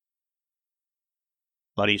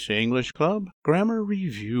Let's Say English Club Grammar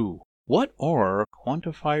Review. What are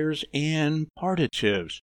quantifiers and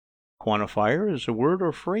partitives? Quantifier is a word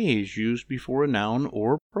or phrase used before a noun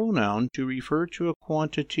or pronoun to refer to a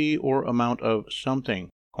quantity or amount of something.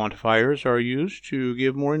 Quantifiers are used to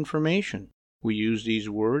give more information. We use these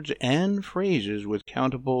words and phrases with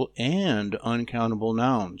countable and uncountable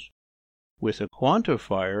nouns. With a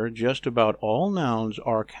quantifier, just about all nouns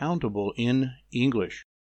are countable in English.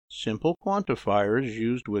 Simple quantifiers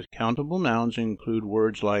used with countable nouns include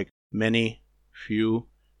words like many, few,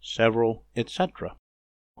 several, etc.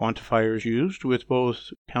 Quantifiers used with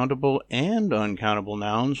both countable and uncountable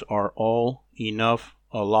nouns are all, enough,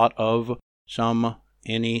 a lot of, some,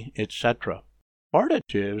 any, etc.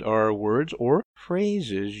 Partitives are words or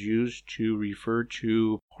phrases used to refer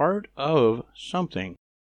to part of something.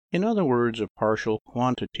 In other words, a partial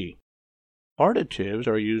quantity. Partitives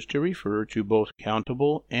are used to refer to both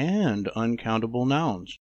countable and uncountable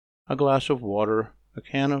nouns. A glass of water, a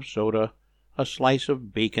can of soda, a slice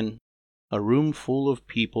of bacon, a room full of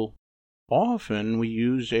people. Often we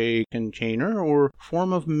use a container or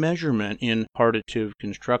form of measurement in partitive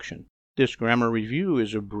construction. This grammar review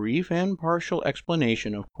is a brief and partial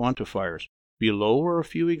explanation of quantifiers. Below are a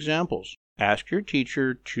few examples. Ask your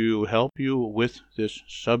teacher to help you with this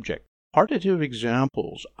subject. Partitive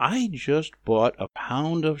examples. I just bought a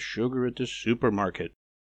pound of sugar at the supermarket.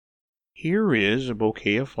 Here is a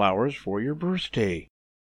bouquet of flowers for your birthday.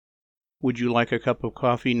 Would you like a cup of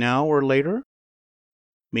coffee now or later?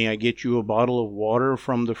 May I get you a bottle of water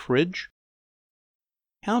from the fridge?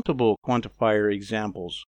 Countable quantifier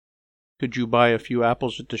examples. Could you buy a few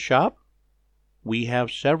apples at the shop? We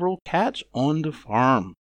have several cats on the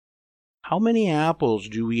farm. How many apples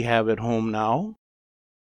do we have at home now?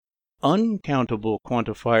 Uncountable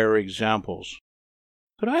quantifier examples.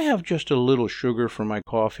 Could I have just a little sugar for my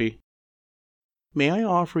coffee? May I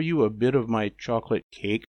offer you a bit of my chocolate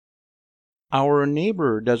cake? Our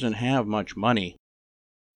neighbor doesn't have much money.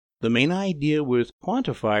 The main idea with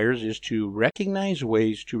quantifiers is to recognize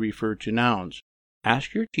ways to refer to nouns.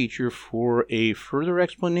 Ask your teacher for a further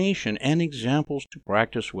explanation and examples to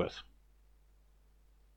practice with.